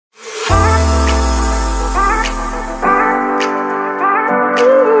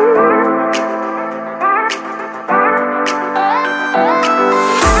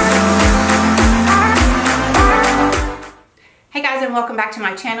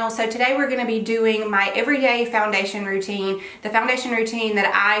channel. So today we're going to be doing my everyday foundation routine, the foundation routine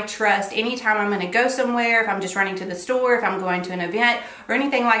that I trust anytime I'm going to go somewhere, if I'm just running to the store, if I'm going to an event or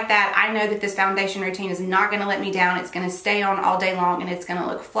anything like that. I know that this foundation routine is not going to let me down. It's going to stay on all day long and it's going to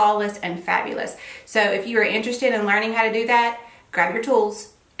look flawless and fabulous. So if you are interested in learning how to do that, grab your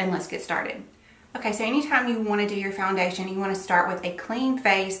tools and let's get started. Okay, so anytime you want to do your foundation, you want to start with a clean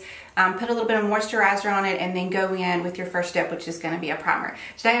face, put a little bit of moisturizer on it, and then go in with your first step, which is going to be a primer.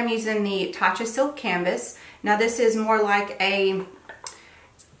 Today I'm using the Tatcha Silk Canvas. Now this is more like a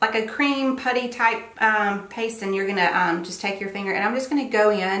cream putty type paste, and you're going to just take your finger, and I'm just going to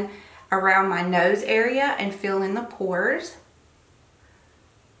go in around my nose area and fill in the pores.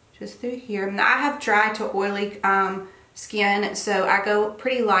 Just through here. Now I have dry to oily skin, so I go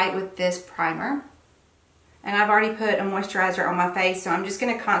pretty light with this primer, and I've already put a moisturizer on my face, so I'm just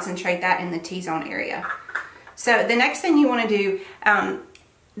going to concentrate that in the T-zone area. So the next thing you want to do,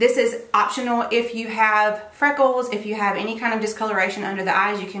 this is optional. If you have freckles, if you have any kind of discoloration under the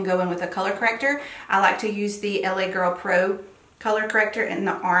eyes, you can go in with a color corrector. I like to use the LA Girl Pro color corrector in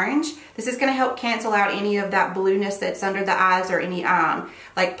the orange. This is going to help cancel out any of that blueness that's under the eyes or any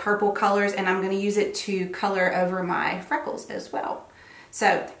like purple colors, and I'm going to use it to color over my freckles as well.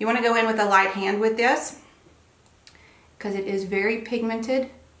 So you want to go in with a light hand with this because it is very pigmented.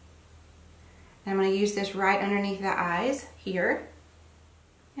 And I'm going to use this right underneath the eyes here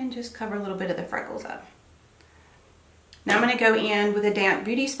and just cover a little bit of the freckles up. Now I'm going to go in with a damp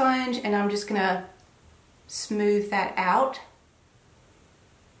beauty sponge and I'm just going to smooth that out.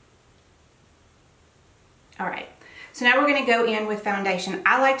 Alright, so now we're going to go in with foundation.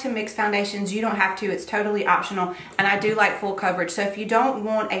 I like to mix foundations. You don't have to. It's totally optional. And I do like full coverage. So if you don't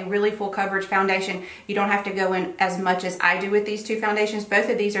want a really full coverage foundation, you don't have to go in as much as I do with these two foundations. Both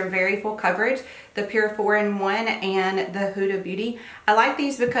of these are very full coverage. The Pure 4-in-1 and the Huda Beauty. I like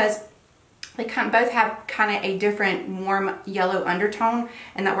these because they both have kind of a different warm yellow undertone,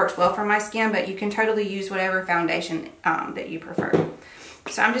 and that works well for my skin, but you can totally use whatever foundation that you prefer.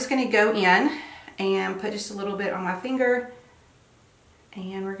 So I'm just going to go in and put just a little bit on my finger,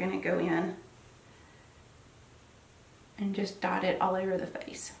 and we're going to go in and just dot it all over the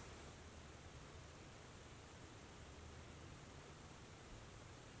face.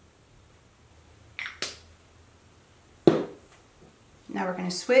 Now we're going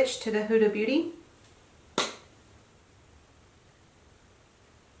to switch to the Huda Beauty.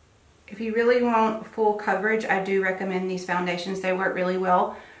 If you really want full coverage, I do recommend these foundations. They work really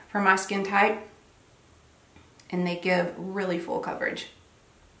well for my skin type, and they give really full coverage.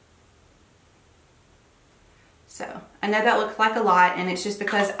 So I know that looks like a lot, and it's just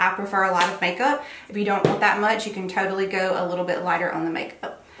because I prefer a lot of makeup. If you don't want that much, you can totally go a little bit lighter on the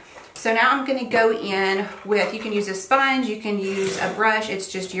makeup. So now I'm going to go in with, you can use a sponge, you can use a brush,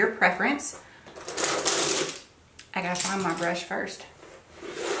 it's just your preference. I gotta find my brush first.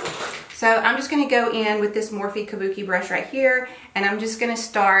 So I'm just going to go in with this Morphe Kabuki brush right here, and I'm just going to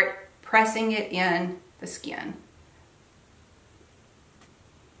start pressing it in the skin.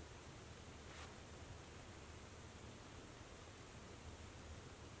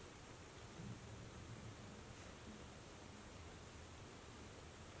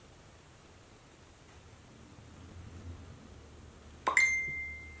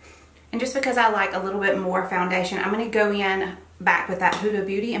 And just because I like a little bit more foundation, I'm going to go in back with that Huda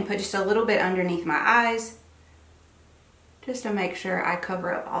Beauty and put just a little bit underneath my eyes, just to make sure I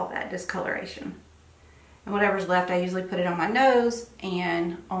cover up all that discoloration. And whatever's left, I usually put it on my nose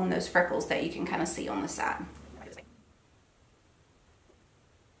and on those freckles that you can kind of see on the side.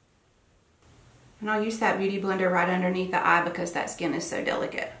 And I'll use that Beauty Blender right underneath the eye because that skin is so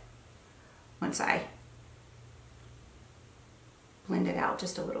delicate once I blend it out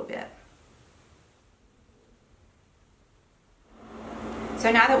just a little bit.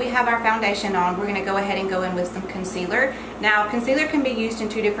 So now that we have our foundation on, we're going to go ahead and go in with some concealer. Now, concealer can be used in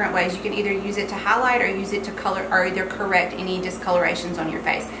two different ways. You can either use it to highlight or use it to color, or either correct any discolorations on your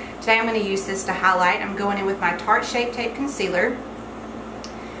face. Today I'm going to use this to highlight. I'm going in with my Tarte Shape Tape Concealer.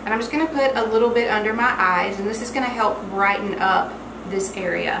 And I'm just going to put a little bit under my eyes, and this is going to help brighten up this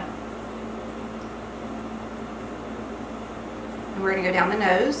area. And we're going to go down the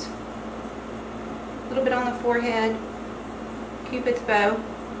nose, a little bit on the forehead, Cupid's bow,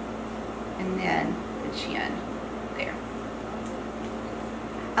 and then the chin there.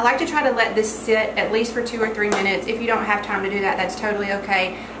 I like to try to let this sit at least for 2 or 3 minutes. If you don't have time to do that, that's totally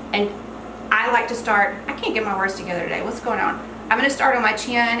okay. And I like to start, I can't get my words together today. What's going on? I'm going to start on my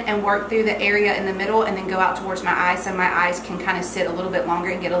chin and work through the area in the middle and then go out towards my eyes so my eyes can kind of sit a little bit longer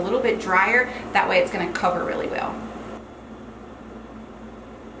and get a little bit drier. That way it's going to cover really well.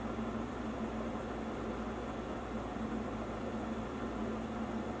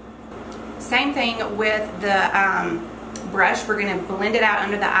 Same thing with the brush. We're going to blend it out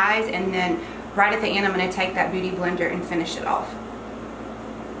under the eyes, and then right at the end I'm going to take that Beauty Blender and finish it off.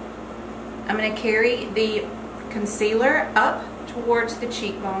 I'm going to carry the concealer up towards the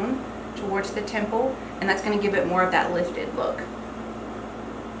cheekbone, towards the temple, and that's going to give it more of that lifted look.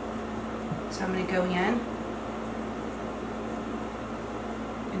 So I'm going to go in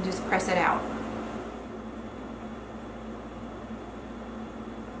and just press it out.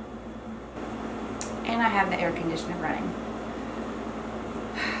 And I have the air conditioner running.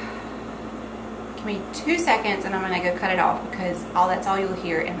 Give me 2 seconds and I'm going to go cut it off, because that's all you'll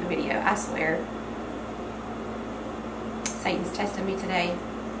hear in the video, I swear. Satan's testing me today.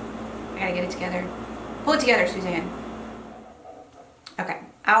 I gotta get it together. Pull it together, Suzanne. Okay,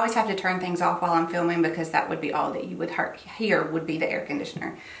 I always have to turn things off while I'm filming, because that would be all that you would hear would be the air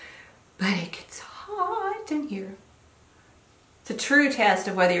conditioner. But it gets hot in here. It's a true test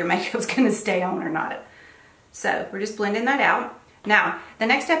of whether your makeup's gonna stay on or not. So we're just blending that out. Now, the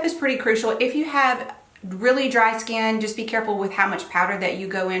next step is pretty crucial. If you have really dry skin, just be careful with how much powder that you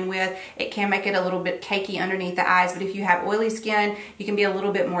go in with. It can make it a little bit cakey underneath the eyes, but if you have oily skin, you can be a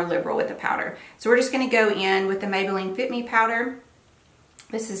little bit more liberal with the powder. So we're just going to go in with the Maybelline Fit Me powder.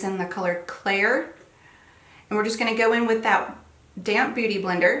 This is in the color Claire. And we're just going to go in with that damp Beauty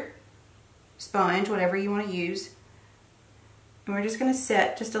Blender, sponge, whatever you want to use. And we're just going to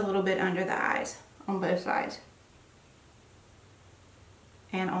set just a little bit under the eyes on both sides.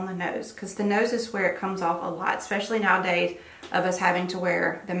 And on the nose, because the nose is where it comes off a lot, especially nowadays of us having to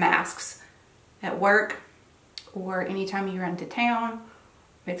wear the masks at work or anytime you run to town.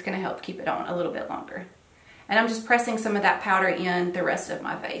 It's going to help keep it on a little bit longer. And I'm just pressing some of that powder in the rest of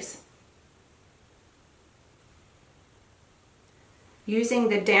my face. Using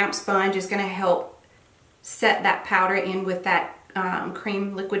the damp sponge is going to help set that powder in with that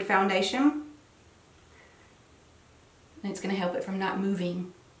cream liquid foundation. And it's going to help it from not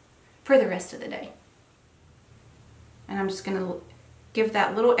moving for the rest of the day. And I'm just going to give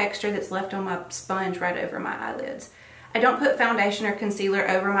that little extra that's left on my sponge right over my eyelids. I don't put foundation or concealer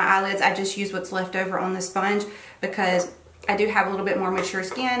over my eyelids. I just use what's left over on the sponge, because I do have a little bit more mature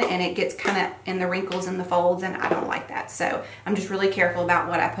skin and it gets kind of in the wrinkles and the folds, and I don't like that. So I'm just really careful about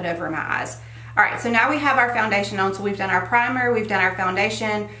what I put over my eyes. All right, so now we have our foundation on. So we've done our primer, we've done our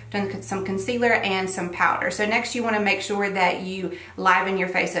foundation, done some concealer and some powder. So next you want to make sure that you liven your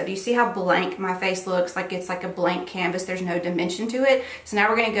face up. Do you see how blank my face looks? Like it's like a blank canvas. There's no dimension to it. So now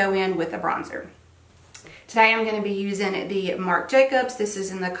we're going to go in with a bronzer. Today I'm going to be using the Marc Jacobs. This is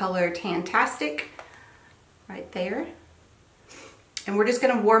in the color Tantastic, right there. And we're just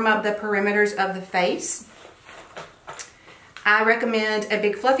going to warm up the perimeters of the face. I recommend a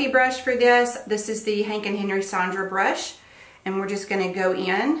big fluffy brush for this. This is the Hank & Henry Sandra brush. And we're just going to go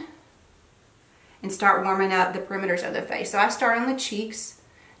in and start warming up the perimeters of the face. So I start on the cheeks,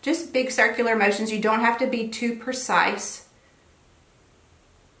 just big circular motions. You don't have to be too precise,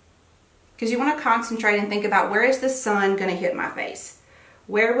 because you want to concentrate and think about, where is the sun going to hit my face?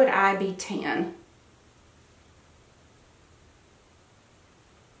 Where would I be tan?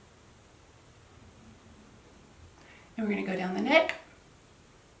 And we're going to go down the neck.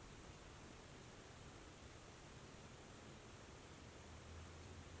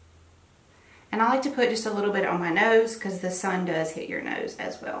 And I like to put just a little bit on my nose, because the sun does hit your nose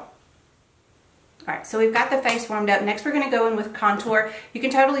as well. All right, so we've got the face warmed up. Next, we're going to go in with contour. You can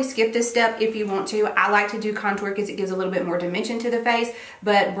totally skip this step if you want to. I like to do contour because it gives a little bit more dimension to the face,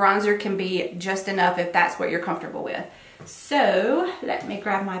 but bronzer can be just enough if that's what you're comfortable with. So let me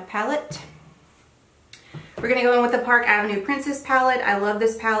grab my palette. We're going to go in with the Park Avenue Princess palette. I love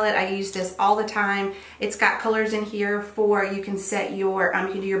this palette. I use this all the time. It's got colors in here for, you can set your,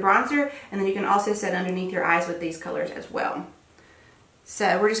 you can do your bronzer, and then you can also set underneath your eyes with these colors as well.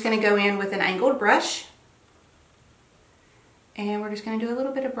 So we're just going to go in with an angled brush, and we're just going to do a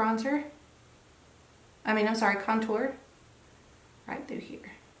little bit of bronzer. Contour right through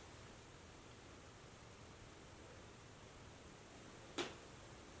here.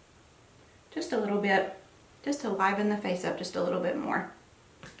 Just a little bit, just to liven the face up just a little bit more.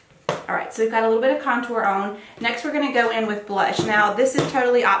 All right, so we've got a little bit of contour on. Next, we're going to go in with blush. Now, this is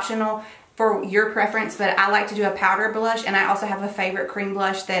totally optional for your preference, but I like to do a powder blush, and I also have a favorite cream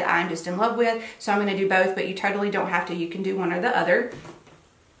blush that I'm just in love with, so I'm going to do both, but you totally don't have to. You can do one or the other.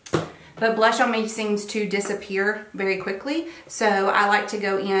 But blush on me seems to disappear very quickly, so I like to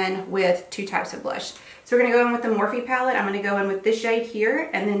go in with two types of blush. So we're going to go in with the Morphe palette. I'm going to go in with this shade here,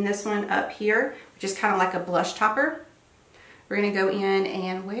 and then this one up here, which is kind of like a blush topper. We're going to go in,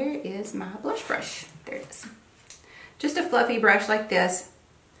 and where is my blush brush? There it is. Just a fluffy brush like this.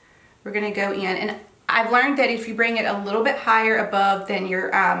 we're gonna go in, and I've learned that if you bring it a little bit higher above than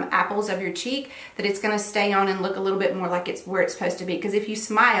your apples of your cheek, that it's gonna stay on and look a little bit more like it's where it's supposed to be. Because if you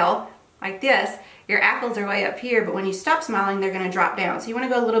smile like this, your apples are way up here, but when you stop smiling, they're gonna drop down. So you wanna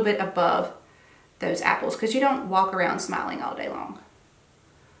go a little bit above those apples, because you don't walk around smiling all day long.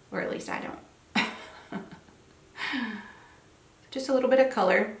 Or at least I don't. Just a little bit of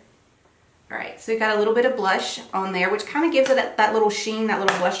color. All right, so we've got a little bit of blush on there, which kind of gives it that little sheen, that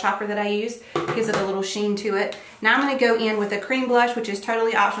little blush topper that I use, gives it a little sheen to it. Now I'm gonna go in with a cream blush, which is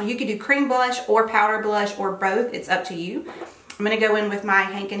totally optional. You could do cream blush or powder blush or both, it's up to you. I'm gonna go in with my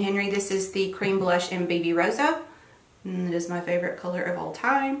Hank and Henry. This is the cream blush in Baby Rosa. And it is my favorite color of all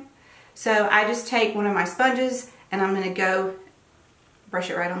time. So I just take one of my sponges and I'm gonna go brush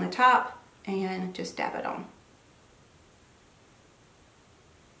it right on the top and just dab it on.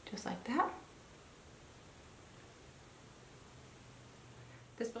 Just like that.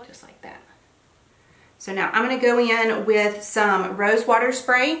 Just like that. So now I'm going to go in with some rose water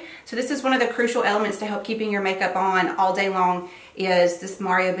spray. So this is one of the crucial elements to help keeping your makeup on all day long, is this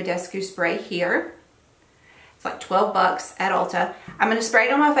Mario Badescu spray here. It's like 12 bucks at Ulta. I'm going to spray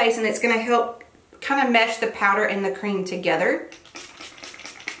it on my face, and it's going to help kind of mesh the powder and the cream together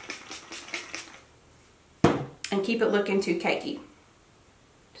and keep it looking too cakey.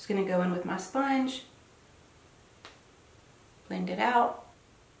 Just going to go in with my sponge, blend it out.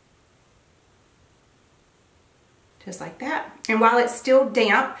 Just like that. And while it's still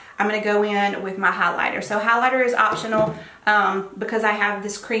damp, I'm going to go in with my highlighter. So highlighter is optional because I have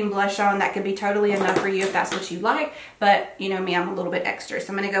this cream blush on. That could be totally enough for you if that's what you like. But you know me, I'm a little bit extra. So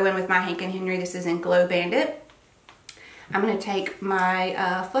I'm going to go in with my Hank and Henry. This is in Glow Bandit. I'm going to take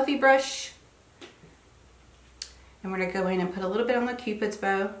my fluffy brush, and we're going to go in and put a little bit on the Cupid's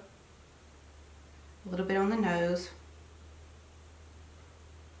bow, a little bit on the nose,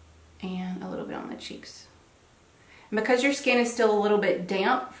 and a little bit on the cheeks. And because your skin is still a little bit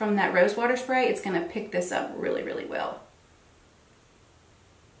damp from that rose water spray, it's going to pick this up really, really well.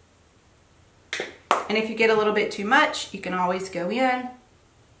 And if you get a little bit too much, you can always go in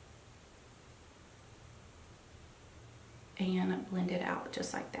and blend it out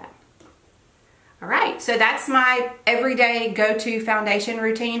just like that. All right, so that's my everyday go-to foundation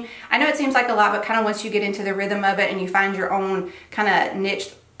routine. I know it seems like a lot, but kind of once you get into the rhythm of it and you find your own kind of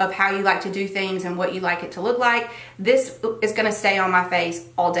niche of how you like to do things and what you like it to look like, this is going to stay on my face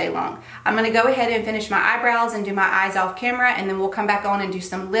all day long. I'm going to go ahead and finish my eyebrows and do my eyes off camera, and then we'll come back on and do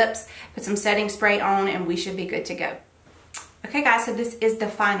some lips, put some setting spray on, and we should be good to go. Okay guys, so this is the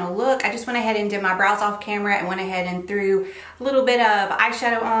final look. I just went ahead and did my brows off camera and went ahead and threw a little bit of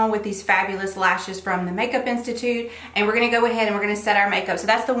eyeshadow on with these fabulous lashes from the Makeup Institute. And we're gonna go ahead and we're gonna set our makeup. So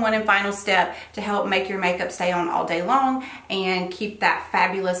that's the one and final step to help make your makeup stay on all day long and keep that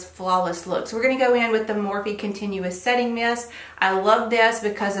fabulous, flawless look. So we're gonna go in with the Morphe Continuous Setting Mist. I love this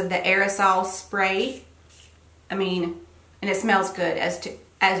because of the aerosol spray. I mean, and it smells good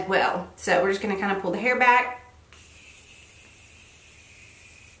as well. So we're just gonna kind of pull the hair back,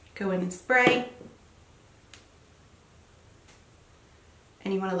 go in and spray,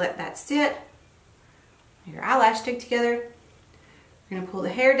 and you want to let that sit. Your eyelash stick together. You're going to pull the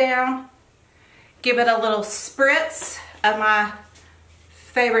hair down, give it a little spritz of my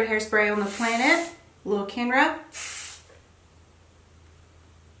favorite hairspray on the planet, Lil Kenra,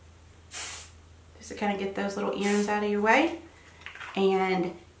 just to kind of get those little ends out of your way,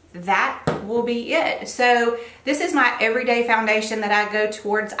 and that will be it. So this is my everyday foundation that I go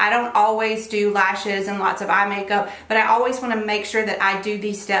towards. I don't always do lashes and lots of eye makeup, but I always want to make sure that I do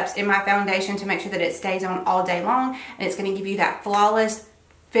these steps in my foundation to make sure that it stays on all day long, and it's going to give you that flawless,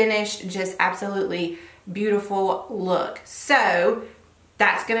 finished, just absolutely beautiful look. So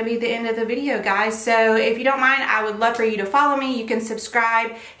that's going to be the end of the video, guys. So if you don't mind, I would love for you to follow me. You can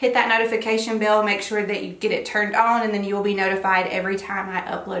subscribe, hit that notification bell, make sure that you get it turned on, and then you will be notified every time I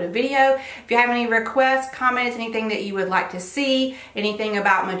upload a video. If you have any requests, comments, anything that you would like to see, anything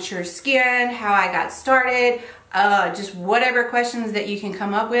about mature skin, how I got started, just whatever questions that you can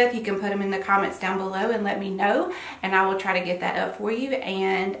come up with, you can put them in the comments down below and let me know, and I will try to get that up for you.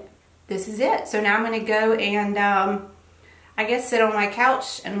 And this is it. So now I'm going to go and I guess sit on my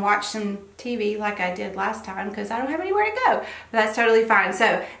couch and watch some TV like I did last time because I don't have anywhere to go. But that's totally fine.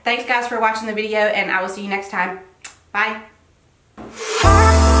 So thanks guys for watching the video, and I will see you next time. Bye.